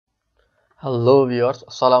Hello viewers,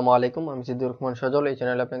 আসসালামু আলাইকুম। আমি সিদ্দিকুর সজল। এই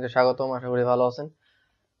চ্যানেলে আপনাকে স্বাগতম। আশা করি ভালো আছেন।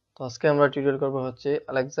 তো আজকে আমরা টিউটোরিয়াল করব হচ্ছে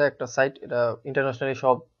অ্যালেক্সা, একটা সাইট, এটা ইন্টারন্যাশনালি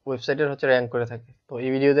সব ওয়েবসাইটের হচ্ছে র্যাঙ্ক করে থাকে। তো এই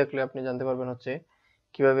ভিডিও দেখলে আপনি জানতে পারবেন হচ্ছে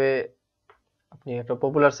কিভাবে আপনি একটা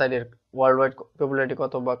পপুলার সাইটের ওয়ার্ল্ড ওয়াইড পপুলারিটি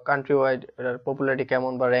কত বা কান্ট্রি ওয়াইড এটার পপুলারিটি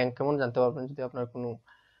কেমন বা র্যাঙ্ক কেমন জানতে পারবেন। যদি আপনার কোনো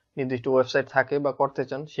নির্দিষ্ট ওয়েবসাইট থাকে বা করতে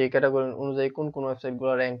চান, সেই ক্যাটাগরি অনুযায়ী কোন কোন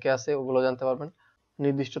ওয়েবসাইটগুলো র্যাঙ্কে আছে ওগুলো জানতে পারবেন।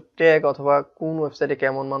 নির্দিষ্ট ট্যাগ অথবা কোন ওয়েবসাইটে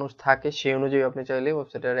কেমন মানুষ থাকে সেই অনুযায়ী আপনি চাইলে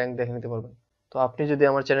ওয়েবসাইটের র্যাঙ্ক দেখে নিতে পারবেন। তো আপনি যদি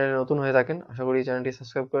আমার চ্যানেলে নতুন হয়ে থাকেন, আশা করি এই চ্যানেলটি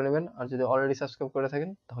সাবস্ক্রাইব করে নেবেন, আর যদি অলরেডি সাবস্ক্রাইব করে থাকেন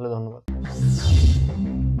তাহলে ধন্যবাদ।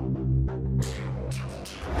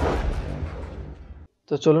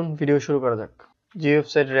 তো চলুন ভিডিও শুরু করা যাক। যে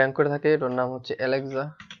ওয়েবসাইট র্যাঙ্ক করে থাকে এটার নাম হচ্ছে অ্যালেক্সা।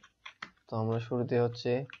 তো আমরা শুরুতে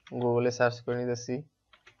হচ্ছে গুগলে সার্চ করে নিতেছি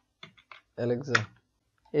অ্যালেক্সা।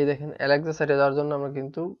 এই দেখেন, অ্যালেক্সা সাইটে যাওয়ার জন্য আমরা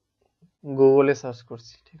কিন্তু গুগলে সার্চ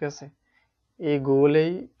করছি, ঠিক আছে। এই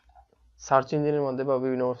গুগলেই সার্চ ইঞ্জিনের মধ্যে বা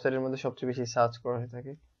বিভিন্ন ওয়েবসাইটের মধ্যে সবচেয়ে বেশি সার্চ করা হয়ে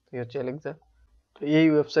থাকে। তো এই হচ্ছে অ্যালেক্সা। তো এই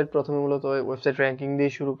ওয়েবসাইট প্রথমে মূলত ওয়েবসাইট র্যাঙ্কিং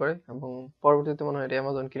দিয়ে শুরু করে এবং পরবর্তীতে মনে হয় এটা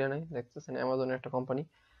অ্যামাজন কিনে নেয়। দেখতেছেন অ্যামাজনের একটা কোম্পানি।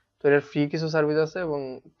 তো এটার ফ্রি কিছু সার্ভিস আছে এবং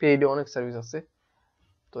পেইড অনেক সার্ভিস আছে।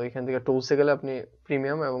 তো এখান থেকে টুলসে গেলে আপনি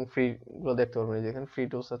প্রিমিয়াম এবং ফ্রি গুলো দেখতে পারবেন। এই দেখেন, ফ্রি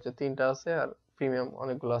টুলস হচ্ছে 3টা আছে আর প্রিমিয়াম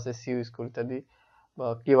অনেকগুলো আছে, সিইউ স্কোর ইত্যাদি বা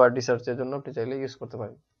কিওয়ার্ড রিসার্চের জন্য আপনি চাইলে ইউজ করতে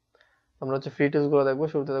পারেন। আমরা হচ্ছে ফ্রি টুলস গুলো দেখবো।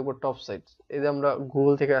 শুরুতে দেখবো টপ সাইট। এই যে আমরা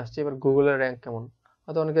গুগল থেকে আসছি, এবার গুগলের র্যাঙ্ক কেমন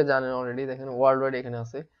হয়তো অনেকে জানেন অলরেডি। দেখেন ওয়ার্ল্ড ওয়াইড এখানে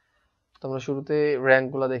আছে। তো আমরা শুরুতে র্যাঙ্ক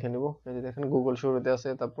গুলা দেখে নিব। এই যে দেখেন গুগল শুরুতে আছে,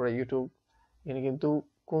 তারপরে ইউটিউব। এখানে কিন্তু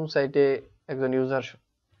কোন সাইটে একজন ইউজার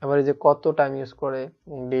এভারেজে কত টাইম ইউজ করে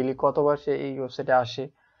এবং ডেইলি কতবার সে এই ওয়েবসাইটে আসে,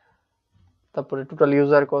 তারপরে টোটাল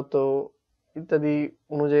ইউজার কত ইত্যাদি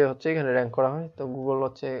অনুযায়ী হচ্ছে এখানে র্যাঙ্ক করা হয়। তো গুগল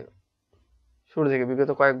হচ্ছে শুরু থেকে বিগত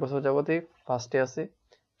কয়েক বছর যাবতই ফার্স্টে আছে।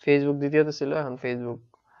 ফেসবুক দ্বিতীয়তে ছিল, এখন ফেসবুক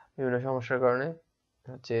বিভিন্ন সমস্যার কারণে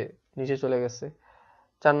হচ্ছে নিচে চলে গেছে,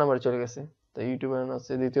 4 নম্বরে চলে গেছে। তো ইউটিউব এখন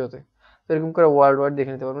আছে দ্বিতীয়তে। তো এরকম করে ওয়ার্ল্ড ওয়াইড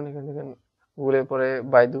দেখে নিতে পারবেন। এখানে দেখেন গুগলের পরে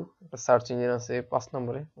বাইদু একটা সার্চ ইঞ্জিন আছে 5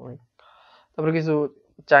 নম্বরে অনেক। তারপরে কিছু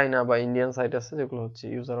চাইনা বা ইন্ডিয়ান সাইট আছে যেগুলো হচ্ছে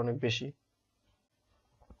ইউজার অনেক বেশি।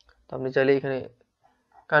 তো আপনি চাইলে এখানে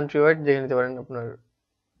কান্ট্রি ওয়াইড দেখে নিতে পারেন আপনার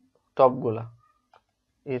টপ গুলা।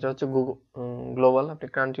 এটা হচ্ছে গ্লোবাল। আপনি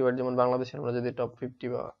কান্ট্রি ওয়াইড যেমন বাংলাদেশের আমরা যদি টপ 50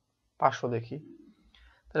 বা 500 দেখি,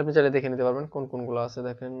 তাহলে আপনি চাইলে দেখে নিতে পারবেন কোন কোনগুলো আছে।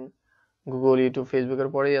 দেখেন গুগল, ইউটিউব, ফেসবুকের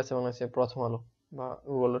পরেই আছে বাংলাদেশে প্রথম আলো বা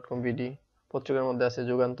google.com বিডি। পত্রিকার মধ্যে আছে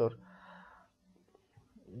যুগান্তর,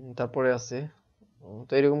 তারপরে আছে।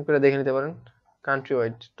 তো এরকম করে দেখে নিতে পারেন কান্ট্রি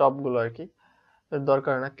ওয়াইড টপ গুলো আর কি।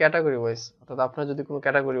 দরকার না ক্যাটাগরি ওয়াইজ, অর্থাৎ আপনার যদি কোনো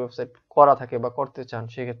ক্যাটাগরি ওয়েবসাইট করা থাকে বা করতে চান,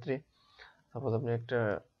 সেক্ষেত্রে সাপোজ আপনি একটা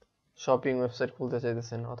শপিং ওয়েবসাইট খুলতে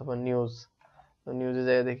চাইতেছেন অথবা নিউজ, নিউজে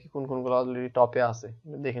যাই দেখি কোন কোনগুলো অলরেডি টপে আছে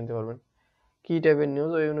দেখে নিতে পারবেন। কি টাইপের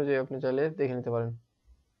নিউজ ওই অনুযায়ী আপনি চাইলে দেখে নিতে পারেন।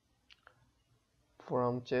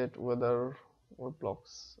 Forum, chat, weather, web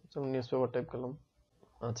blogs, news paper type করলাম।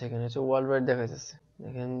 আচ্ছা, এখানে হচ্ছে ওয়ার্ল্ড ওয়াইড দেখা যাচ্ছে।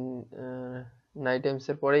 দেখেন নাইট টাইমস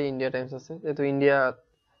এর পরে ইন্ডিয়া টাইমস আছে, যেহেতু ইন্ডিয়া,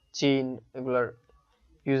 চীন এগুলার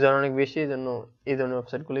ইউজার অনেক বেশি, এই জন্য এই ধরনের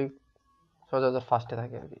ওয়েবসাইটগুলি সচরাচর ফার্স্টে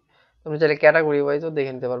থাকে আর কি। আপনি চাইলে ক্যাটাগরি ওয়াইজও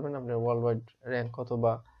দেখে নিতে পারবেন আপনার ওয়ার্ল্ড ওয়াইড র্যাঙ্ক কত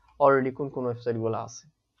বা অলরেডি কোন কোন ওয়েবসাইটগুলো আছে।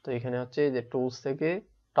 তো এখানে হচ্ছে যে টুলস থেকে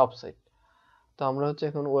টপ সাইট। তো আমরা হচ্ছে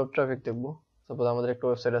এখন ওয়েব ট্রাফিক দেখবো। সাপোজ আমাদের একটা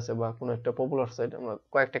ওয়েবসাইট আছে বা কোনো একটা পপুলার সাইট, আমরা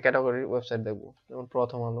কয়েকটা ক্যাটাগরির ওয়েবসাইট দেখবো। যেমন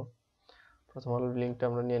প্রথম আলো। প্রথম আলোর লিঙ্কটা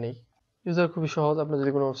আমরা নিয়ে নিই। ইউজার খুবই সহজ। আপনার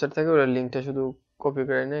যদি কোনো ওয়েবসাইট থাকে, ওর লিঙ্কটা শুধু কপি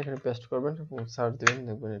করে নিয়ে এখানে পেস্ট করবেন এবং সার্চ দিবেন,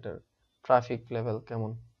 দেখবেন এটার ট্রাফিক লেভেল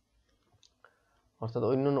কেমন। অর্থাৎ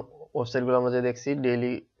অন্য ওয়েবসাইটগুলো আমরা যে দেখছি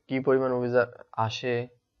ডেইলি কি পরিমাণ ইউজার আসে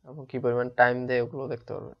এবং কি পরিমাণ টাইম দেয় ওগুলো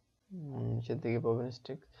দেখতে পারবেন। নিচের দিকে পাবেন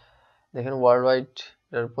স্টিক। দেখেন ওয়ার্ল্ড ওয়াইড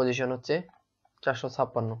এর পজিশন হচ্ছে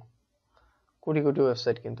 456 কোটি কোটি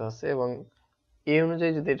ওয়েবসাইট কিন্তু আছে, এবং এই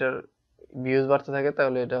অনুযায়ী যদি এটার ভিউজ বাড়তে থাকে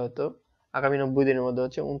তাহলে এটা হয়তো আগামী 90 দিনের মধ্যে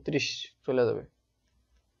হচ্ছে 29 চলে যাবে।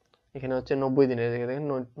 এখানে হচ্ছে 90 দিনের, দেখেন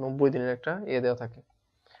 90 দিনের একটা দেওয়া থাকে,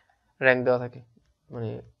 র্যাঙ্ক দেওয়া থাকে। মানে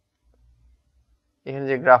এখানে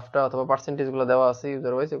যে গ্রাফটা অথবা পার্সেন্টেজ গুলো দেওয়া আছে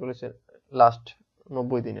ইউজার ওয়াইজ, এগুলো হচ্ছে লাস্ট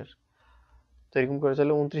 90 দিনের। তো এরকম করে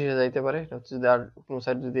চলে 29-এ যাইতে পারে। এটা হচ্ছে যদি আর কোনো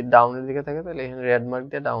সাইড যদি ডাউনের দিকে থাকে তাহলে এখানে রেড মার্ক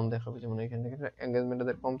দিয়ে ডাউন দেখাবে, যেমন এখানে দেখেন এঙ্গেজমেন্ট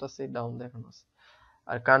এদের কমতেছে, ডাউন দেখানো আছে।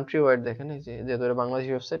 আর কান্ট্রি ওয়াইড দেখেন, এই যে যেহেতু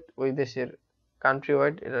বাংলাদেশি ওয়েবসাইট, ওই দেশের কান্ট্রি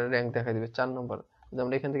ওয়াইড এটা র্যাঙ্ক দেখা দিবে 4 নম্বর। যদি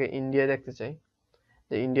আমরা এখান থেকে ইন্ডিয়া দেখতে চাই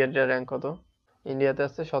যে ইন্ডিয়ার র্যাঙ্ক কত, ইন্ডিয়াতে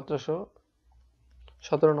আছে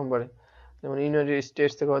 1717 নম্বরে। যেমন ইউনাইটেড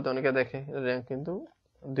স্টেটস থেকে হয়তো অনেকে দেখে, র্যাঙ্ক কিন্তু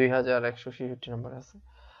 2166 নম্বরে আছে।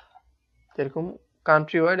 এরকম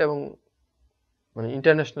কান্ট্রি ওয়াইড এবং মানে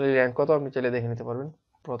ইন্টারন্যাশনালি র্যাঙ্ক কত আপনি চাইলে দেখে নিতে পারবেন।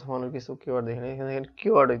 প্রথম আলোর কিছু কিওয়ার্ড দেখেন, এখানে দেখেন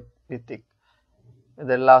কিওয়ার্ড ভিত্তিক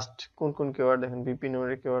এদের লাস্ট কোন কোন কিওয়ার্ড দেখেন। বিপিএন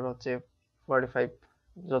এর কিওয়ার্ড হচ্ছে 45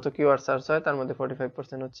 যত কিওয়ার্ড সার্চ হয় তার মধ্যে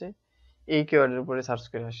 45% হচ্ছে এই কিওয়ার্ডের উপরে সার্চ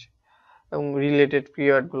করে আসে এবং রিলেটেড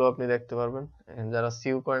কিওয়ার্ডগুলো আপনি দেখতে পারবেন। যারা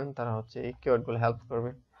সিইও করেন তারা হচ্ছে এই কিওয়ার্ডগুলো হেল্প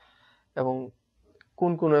করবে এবং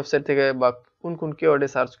কোন কোন ওয়েবসাইট থেকে বা কোন কোন কিওয়ার্ডে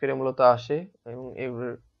সার্চ করে মূলত আসে এবং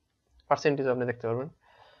এগুলোর পার্সেন্টেজ আপনি দেখতে পারবেন।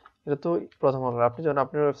 এটা তো প্রথম আলো। আপনি যখন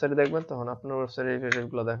আপনার ওয়েবসাইটে দেখবেন তখন আপনার ওয়েবসাইটের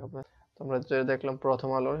রিলেটেডগুলো দেখাবে। তো আমরা যেটা দেখলাম প্রথম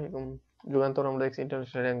আলো এবং যুগান্তর আমরা দেখছি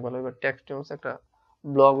ইন্টারন্যাশনাল র্যাঙ্ক ভালো। এবার টেক্সটিউনস একটা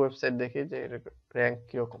ব্লগ ওয়েবসাইট দেখি যে এর র্যাঙ্ক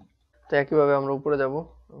কিরকম। তো একইভাবে আমরা উপরে যাব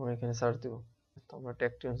এবং এখানে সার্চ দিব। তো আমরা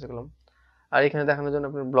টেক্সটিউনসে গেলাম। আর এখানে দেখানোর জন্য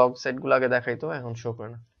আপনার ব্লগ সাইটগুলো আগে দেখাইতো, এখন শো করে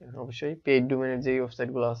না। এখন অবশ্যই পেইড ডোমেনের যে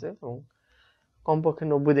ওয়েবসাইটগুলো আছে এবং কমপক্ষে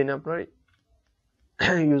 90 দিনে আপনার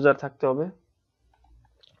ইউজার থাকতে হবে,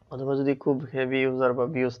 অথবা যদি খুব হেভি ইউজার বা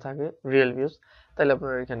ভিউজ থাকে রিয়েল ভিউজ তাহলে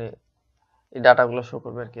আপনার এখানে এই ডাটাগুলো শো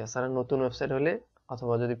করবে আর কি। আর নতুন ওয়েবসাইট হলে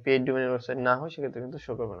অথবা যদি পেইড ডোমেনের ওয়েবসাইট না হয় সেক্ষেত্রে কিন্তু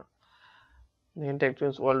শো করবে না। দেখেন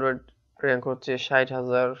টেকটুন্স ওয়ার্ল্ড ওয়াইড র্যাঙ্ক হচ্ছে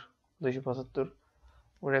 60,275,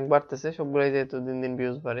 র্যাঙ্ক বাড়তেছে সবগুলাই, যেহেতু দিন দিন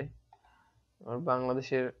ভিউজ বাড়ে। আর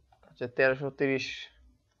বাংলাদেশের হচ্ছে 1330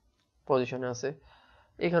 পজিশনে আছে।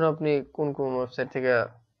 এখানে আপনি কোন কোন ওয়েবসাইট থেকে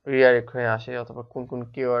রিডাইরেক্ট হয়ে আসে অথবা কোন কোন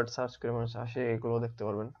কিওয়ার্ড সার্চ করে মানুষ আসে এগুলো দেখতে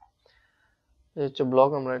পারবেন। এই হচ্ছে ব্লগ।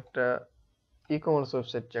 আমরা একটা ই কমার্স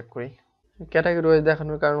ওয়েবসাইট চেক করি। ক্যাটাগরি ওয়াইজ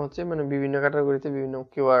দেখানোর কারণ হচ্ছে মানে বিভিন্ন ক্যাটাগরিতে বিভিন্ন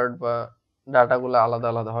কিওয়ার্ড বা ডাটাগুলো আলাদা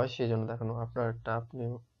আলাদা হয়, সেই জন্য দেখানো। আপনারটা আপনি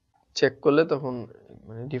চেক করলে তখন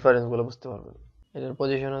মানে ডিফারেন্সগুলো বুঝতে পারবেন। এটার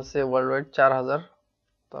পজিশন আছে ওয়ার্ল্ড ওয়াইড 4000,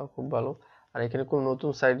 তাও খুব ভালো। আর এখানে কোনো নতুন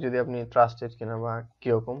সাইট যদি আপনি ট্রাস্টেড কিনা বা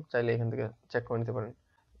কিরকম চাইলে এখান থেকে চেক করে নিতে পারেন।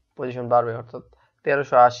 পজিশন বাড়বে, অর্থাৎ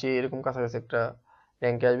 1380 এরকম কাছাকাছি একটা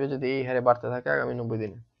র্যাঙ্কে আসবে যদি এই হারে বাড়তে থাকে আগামী 90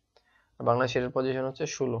 দিনে। আর বাংলাদেশের পজিশন হচ্ছে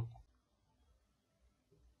 16।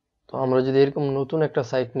 তো আমরা যদি এরকম নতুন একটা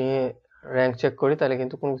সাইট নিয়ে র্যাঙ্ক চেক করি তাহলে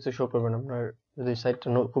কিন্তু কোনো কিছু শো করবে না। আপনার যদি সাইটটা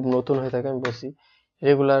খুব নতুন হয়ে থাকে, আমি বলছি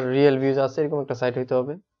রেগুলার রিয়েল ভিউজ আছে এরকম একটা সাইট হইতে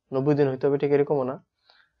হবে, 90 দিন হইতে হবে, ঠিক এরকমও না।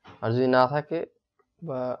 আর যদি না থাকে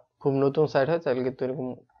বা খুব নতুন সাইট হয় তাহলে কিন্তু এরকম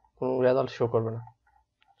কোনো রেজাল্ট শো করবে না,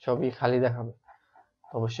 সবই খালি দেখাবে।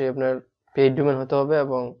 অবশ্যই আপনার পেইড ডোমেন হতে হবে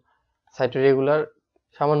এবং সাইটে রেগুলার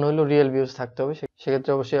সামান্য হলেও রিয়েল ভিউজ থাকতে হবে।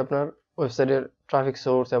 সেক্ষেত্রে অবশ্যই আপনার ওয়েবসাইটের ট্রাফিক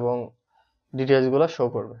সোর্স এবং ডিটেলসগুলো শো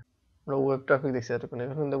করবে। আমরা ওয়েব ট্রাফিক দেখছি এতক্ষণ,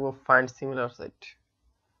 এখন দেখবো find similar site.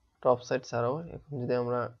 Top site ছাড়াও এখন যদি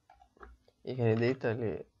আমরা এখানে দিই তাহলে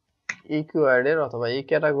এই কিওয়ার্ডের অথবা এই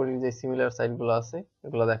ক্যাটাগরির যে সিমিলার সাইটগুলো আছে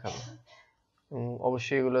এগুলো দেখাবে।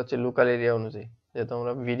 অবশ্যই এগুলো হচ্ছে লোকাল এরিয়া অনুযায়ী, যেহেতু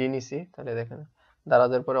আমরা ভিডি নিছি তাহলে দেখেন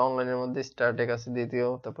দারাজের পরে অনলাইনের মধ্যে স্টারটেক আছে দ্বিতীয়,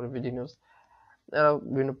 তারপরে ভিডি নিউজ, এরা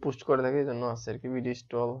বিভিন্ন পোস্ট করে থাকে, এই জন্য আছে আর কি। ভিডি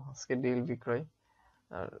স্টল, আজকে ডিল বিক্রয়।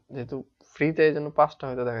 আর যেহেতু ফ্রিতে এই জন্য 5টা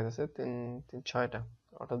হয়তো দেখা যাচ্ছে, 6টা,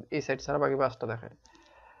 অর্থাৎ এই সাইট ছাড়া বাকি 5টা দেখায়।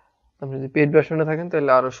 আপনি যদি পেড ভার্সনে থাকেন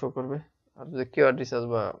তাহলে আরো শো করবে। আর যদি কিওয়ার্ড রিসার্চ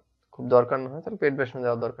বা খুব দরকার না হয় তাহলে পেড ভার্সনে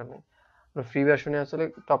যাওয়ার দরকার নেই। আমরা ফ্রি ভার্সনে আসলে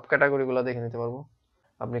টপ ক্যাটাগরিগুলো দেখে নিতে পারবো।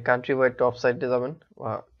 আপনি কান্ট্রি ওয়াইড টপ সাইটে যাবেন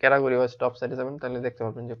বা ক্যাটাগরি ওয়াইজ টপ সাইটে যাবেন, তাহলে দেখতে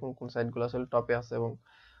পারবেন যে কোন কোন সাইটগুলো আসলে টপে আছে এবং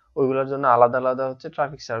ওইগুলোর জন্য আলাদা আলাদা হচ্ছে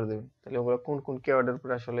ট্রাফিক চার্জ দেবে। তাহলে ওগুলো কোন কোন কিওয়ার্ডের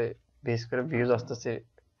উপরে আসলে বেস করে ভিউজ আসতেছে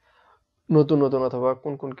নতুন নতুন, অথবা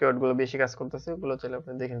কোন কোন কিওয়ার্ডগুলো বেশি কাজ করতেছে ওগুলো চাইলে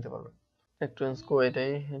আপনি দেখে নিতে পারবেন। একটুন্স কো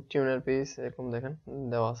এটাই টিউনের পেজ এরকম দেখেন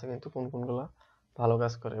দেওয়া আছে কিন্তু কোন কোনগুলো ভালো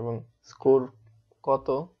কাজ করে এবং স্কোর কত,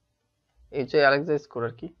 এই যে অ্যালেক্সা স্কোর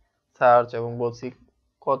আর কি, সার্চ এবং বলছি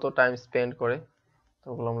কত টাইম স্পেন্ড করে, তো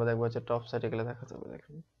ওগুলো আমরা দেখবো হচ্ছে টপ সাইটে গেলে দেখা যাবে।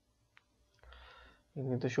 দেখেন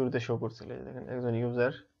কিন্তু শুরুতে শো করছিল, দেখেন একজন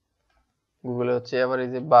ইউজার গুগলে হচ্ছে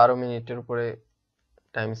এভারেজে 12 মিনিটের উপরে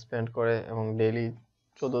টাইম স্পেন্ড করে এবং ডেইলি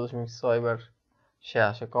 14.6 বার সে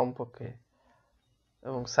আসে কমপক্ষে,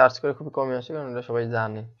 এবং সার্চ করে খুবই কমই আসে কারণ এটা সবাই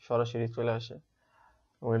জানে, সরাসরি চলে আসে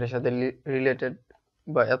এবং এটার সাথে রিলেটেড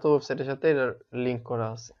বা এত ওয়েবসাইটের সাথে এটার লিঙ্ক করা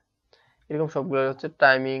আছে। এরকম সবগুলো হচ্ছে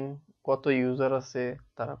টাইমিং, কত ইউজার আছে,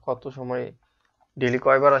 তারা কত সময় ডেইলি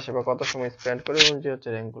কয়বার আসে বা কত সময় স্পেন্ড করে, এবং যে হচ্ছে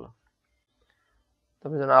র্যাঙ্কগুলো।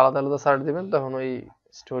 তবে যখন আলাদা আলাদা সার্চ দিবেন তখন ওই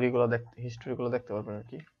হিস্টোরিগুলো দেখতে পারবেন আর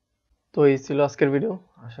কি। তো এই ছিল আজকের ভিডিও,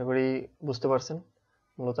 আশা করি বুঝতে পারছেন।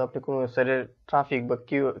 মূলত আপনি কোনো ওয়েবসাইটের ট্রাফিক বা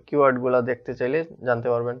কিওয়ার্ডগুলো দেখতে চাইলে জানতে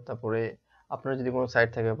পারবেন। তারপরে আপনার যদি কোনো সাইট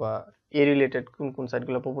থাকে বা এ রিলেটেড কোন কোন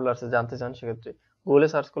সাইটগুলো পপুলার আছে জানতে চান, সেক্ষেত্রে গুগলে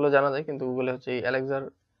সার্চ করলে জানা যায়, কিন্তু গুগলে হচ্ছে এই অ্যালেক্সার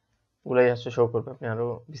গুলাই হচ্ছে শো করবে। আপনি আরো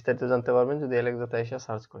বিস্তারিত জানতে পারবেন যদি অ্যালেক্সাতে এসে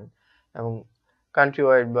সার্চ করেন, এবং কান্ট্রি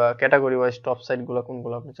ওয়াইড বা ক্যাটাগরি ওয়াইজ টপ সাইটগুলো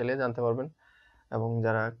কোনগুলো আপনি চাইলে জানতে পারবেন। এবং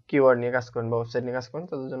যারা কিওয়ার্ড নিয়ে কাজ করেন বা ওয়েবসাইট নিয়ে কাজ করেন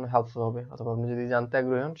তাদের জন্য হেল্পফুল হবে, অথবা আপনি যদি জানতে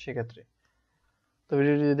আগ্রহী হন সেক্ষেত্রে। তো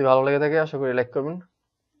ভিডিওটি যদি ভালো লেগে থাকে আশা করি লাইক করবেন।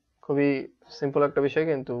 খুবই সিম্পল একটা বিষয়,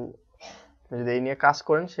 কিন্তু যদি এই নিয়ে কাজ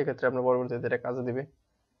করেন সেক্ষেত্রে আপনার পরবর্তীতে এটা কাজে দিবে।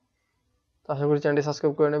 তো আশা করি চ্যানেলটি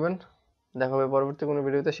সাবস্ক্রাইব করে নেবেন। দেখা হবে পরবর্তী কোনো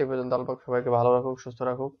ভিডিওতে। সে পর্যন্ত আল্লাহ পাক সবাইকে ভালো রাখুক, সুস্থ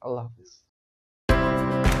রাখুক। আল্লাহ হাফিজ।